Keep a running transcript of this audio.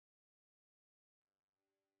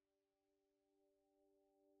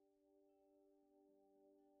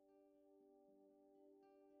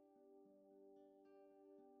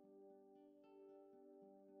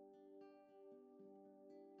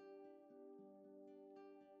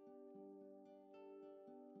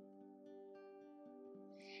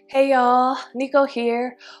Hey y'all, Nico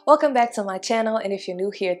here. Welcome back to my channel, and if you're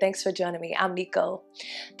new here, thanks for joining me. I'm Nico.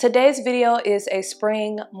 Today's video is a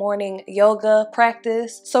spring morning yoga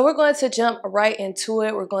practice. So we're going to jump right into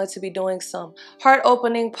it. We're going to be doing some heart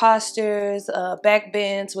opening postures, back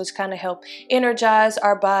bends, which kind of help energize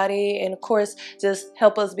our body and of course just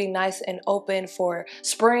help us be nice and open for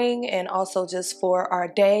spring and also just for our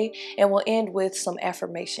day. And we'll end with some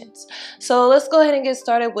affirmations. So let's go ahead and get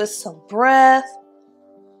started with some breath.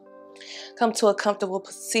 Come to a comfortable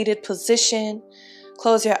seated position.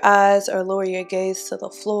 Close your eyes or lower your gaze to the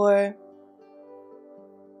floor.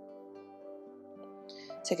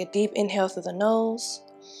 Take a deep inhale through the nose.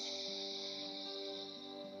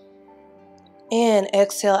 And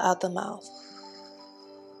exhale out the mouth.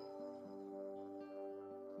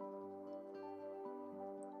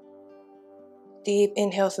 Deep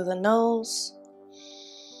inhale through the nose.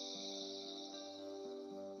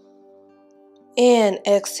 And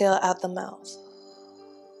exhale out the mouth.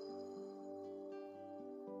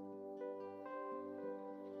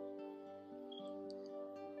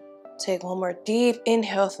 Take one more deep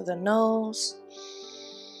inhale through the nose.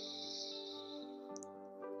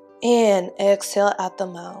 And exhale out the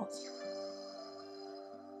mouth.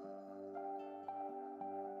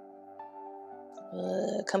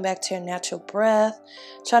 Good. Come back to your natural breath.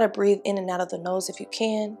 Try to breathe in and out of the nose if you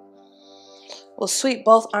can. We'll sweep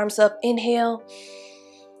both arms up. Inhale.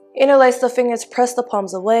 Interlace the fingers, press the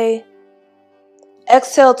palms away.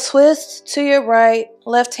 Exhale, twist to your right.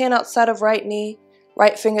 Left hand outside of right knee.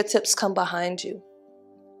 Right fingertips come behind you.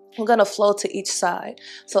 I'm going to flow to each side.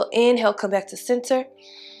 So inhale, come back to center.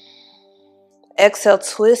 Exhale,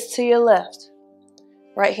 twist to your left.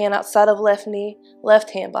 Right hand outside of left knee. Left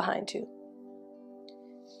hand behind you.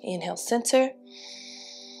 Inhale, center.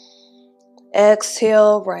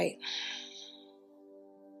 Exhale, right.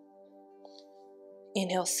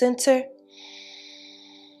 Inhale, center.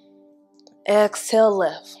 Exhale,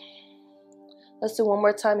 left. Let's do one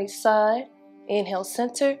more time each side. Inhale,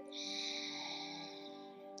 center.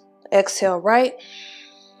 Exhale, right.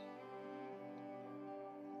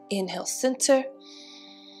 Inhale, center.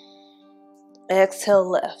 Exhale,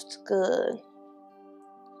 left. Good.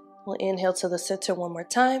 We'll inhale to the center one more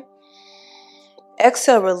time.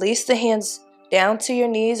 Exhale, release the hands down to your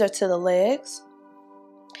knees or to the legs.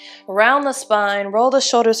 Round the spine, roll the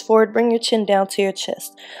shoulders forward, bring your chin down to your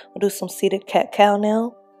chest. We'll do some seated cat-cow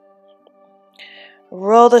now.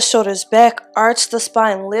 Roll the shoulders back, arch the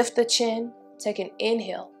spine, lift the chin. Take an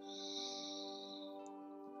inhale.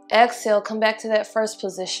 Exhale, come back to that first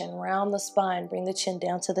position. Round the spine, bring the chin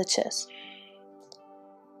down to the chest.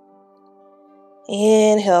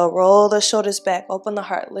 Inhale, roll the shoulders back, open the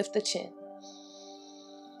heart, lift the chin.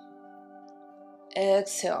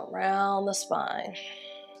 Exhale, round the spine.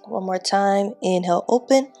 One more time. Inhale,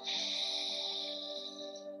 open.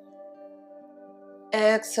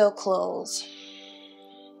 Exhale, close.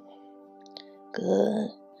 Good.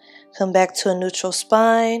 Come back to a neutral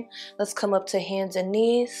spine. Let's come up to hands and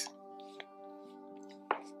knees.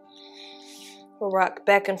 We'll rock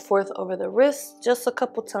back and forth over the wrists just a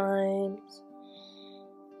couple times.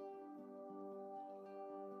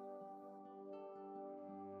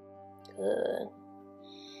 Good.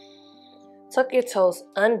 Tuck your toes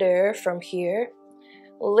under from here.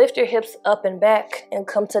 Lift your hips up and back and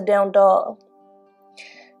come to down dog.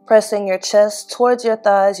 Pressing your chest towards your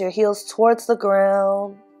thighs, your heels towards the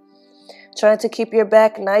ground. Trying to keep your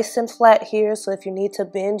back nice and flat here, so if you need to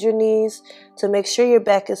bend your knees to make sure your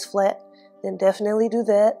back is flat, then definitely do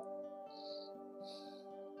that.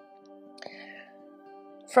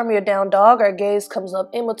 From your down dog, our gaze comes up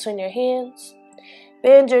in between your hands.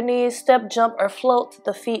 Bend your knees, step, jump, or float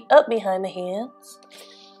the feet up behind the hands.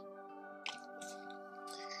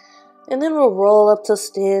 And then we'll roll up to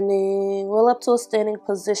standing. Roll up to a standing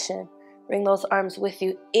position. Bring those arms with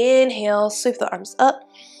you. Inhale, sweep the arms up.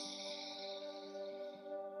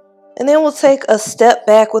 And then we'll take a step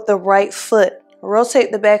back with the right foot.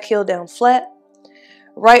 Rotate the back heel down flat.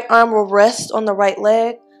 Right arm will rest on the right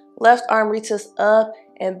leg. Left arm reaches up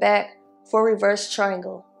and back for reverse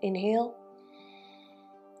triangle. Inhale.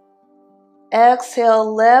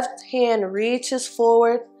 Exhale, left hand reaches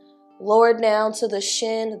forward, lowered down to the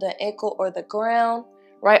shin, the ankle, or the ground.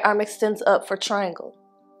 Right arm extends up for triangle.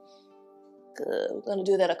 Good. We're going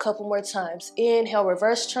to do that a couple more times. Inhale,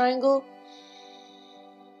 reverse triangle.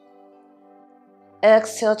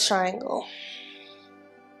 Exhale, triangle.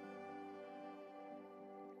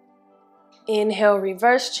 Inhale,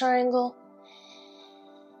 reverse triangle.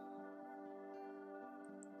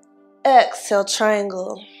 Exhale,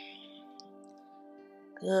 triangle.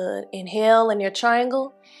 Good. Inhale in your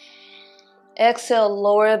triangle. Exhale,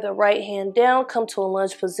 lower the right hand down, come to a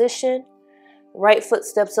lunge position. Right foot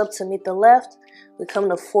steps up to meet the left. We come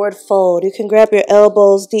to forward fold. You can grab your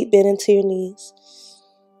elbows, deep bend into your knees.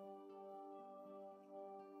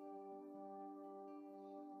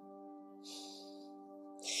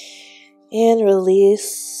 And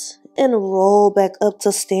release and roll back up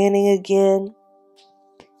to standing again.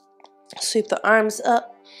 Sweep the arms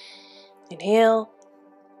up. Inhale.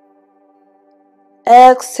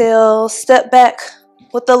 Exhale, step back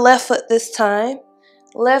with the left foot this time.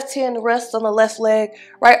 Left hand rests on the left leg.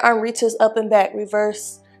 Right arm reaches up and back.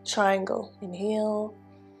 Reverse triangle. Inhale.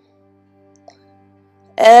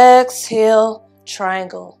 Exhale,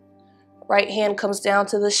 triangle. Right hand comes down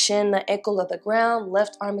to the shin, the ankle of the ground.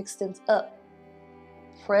 Left arm extends up.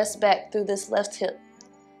 Press back through this left hip.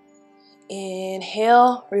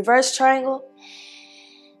 Inhale, reverse triangle.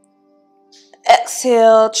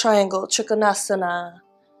 Exhale, triangle, Trikonasana.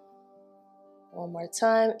 One more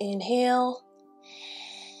time. Inhale.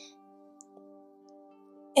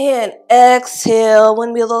 And exhale.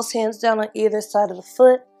 Windmill those hands down on either side of the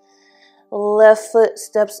foot. Left foot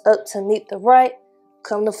steps up to meet the right.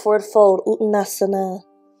 Come to forward fold, Uttanasana.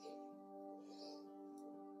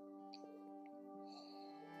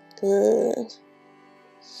 Good.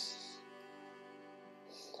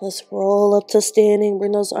 Let's roll up to standing.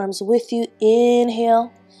 Bring those arms with you.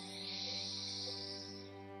 Inhale.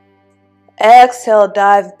 Exhale,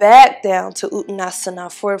 dive back down to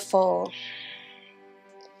Uttanasana, forward fold.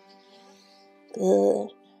 Good.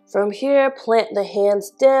 From here, plant the hands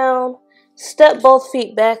down. Step both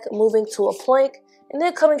feet back, moving to a plank. And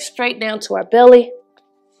then coming straight down to our belly.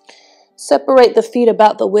 Separate the feet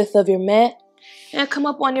about the width of your mat. And come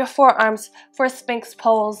up on your forearms for Sphinx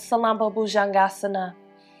pose, Salamba Bhujangasana.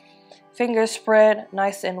 Fingers spread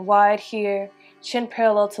nice and wide here. Chin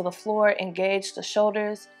parallel to the floor. Engage the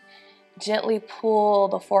shoulders. Gently pull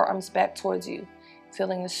the forearms back towards you,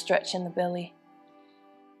 feeling the stretch in the belly.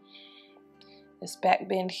 This back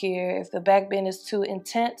bend here. If the back bend is too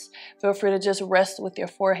intense, feel free to just rest with your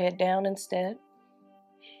forehead down instead.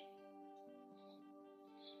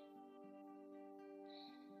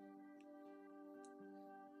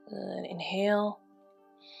 Good. Inhale.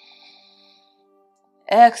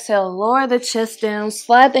 Exhale, lower the chest down,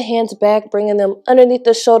 slide the hands back, bringing them underneath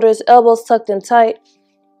the shoulders, elbows tucked in tight.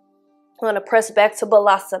 I'm going to press back to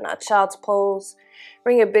Balasana, child's pose.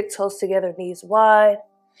 Bring your big toes together, knees wide.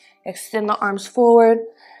 Extend the arms forward.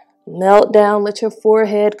 Melt down, let your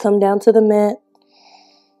forehead come down to the mat.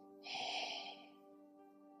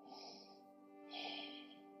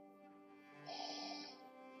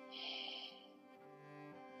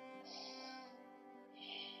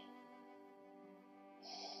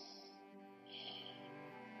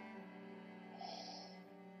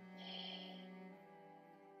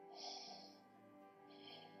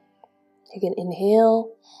 You can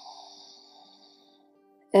inhale,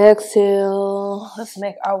 exhale. Let's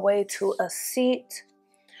make our way to a seat,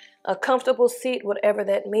 a comfortable seat, whatever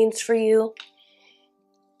that means for you.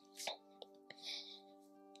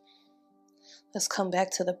 Let's come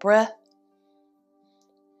back to the breath.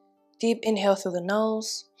 Deep inhale through the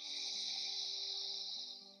nose.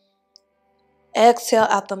 Exhale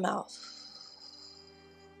out the mouth.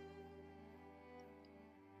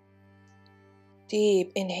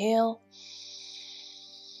 Deep inhale.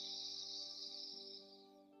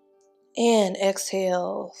 And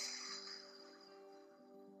exhale.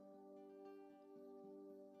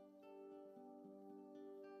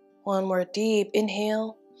 One more deep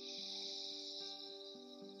inhale.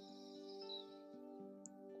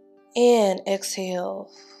 And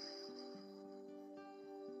exhale.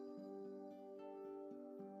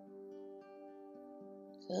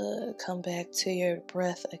 Good. Come back to your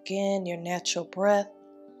breath again, your natural breath.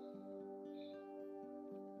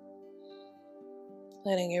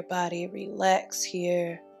 Letting your body relax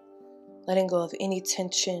here. Letting go of any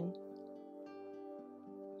tension.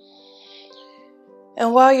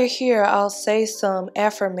 And while you're here, I'll say some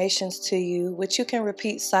affirmations to you, which you can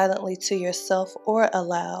repeat silently to yourself or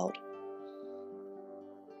aloud.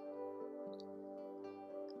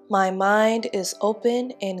 My mind is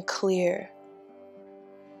open and clear.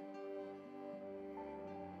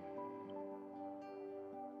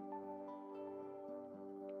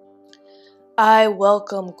 I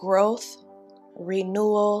welcome growth,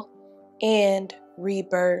 renewal, and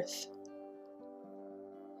rebirth.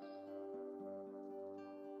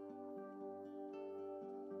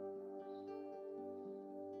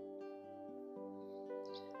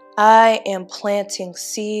 I am planting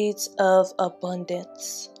seeds of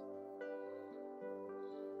abundance.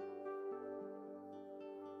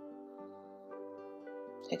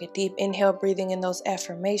 Take a deep inhale, breathing in those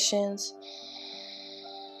affirmations.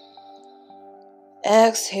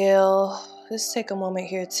 Exhale. Just take a moment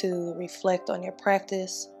here to reflect on your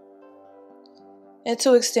practice and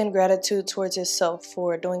to extend gratitude towards yourself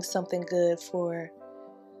for doing something good for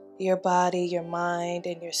your body, your mind,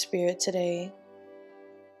 and your spirit today.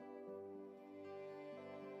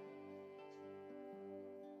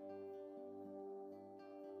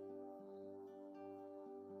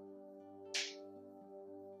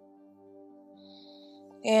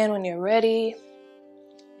 And when you're ready,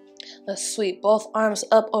 let's sweep both arms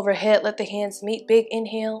up overhead. Let the hands meet. Big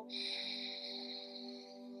inhale.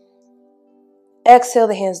 Exhale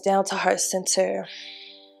the hands down to heart center.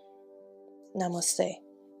 Namaste.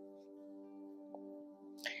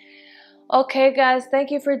 Okay guys, thank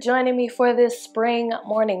you for joining me for this spring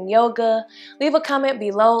morning yoga. Leave a comment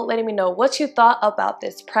below letting me know what you thought about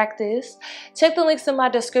this practice. Check the links in my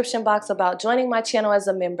description box about joining my channel as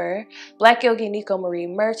a member, Black Yogi Nico Marie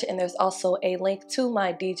merch, and there's also a link to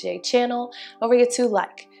my DJ channel. Don't forget to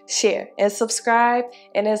like, share, and subscribe.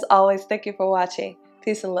 And as always, thank you for watching.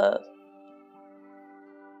 Peace and love.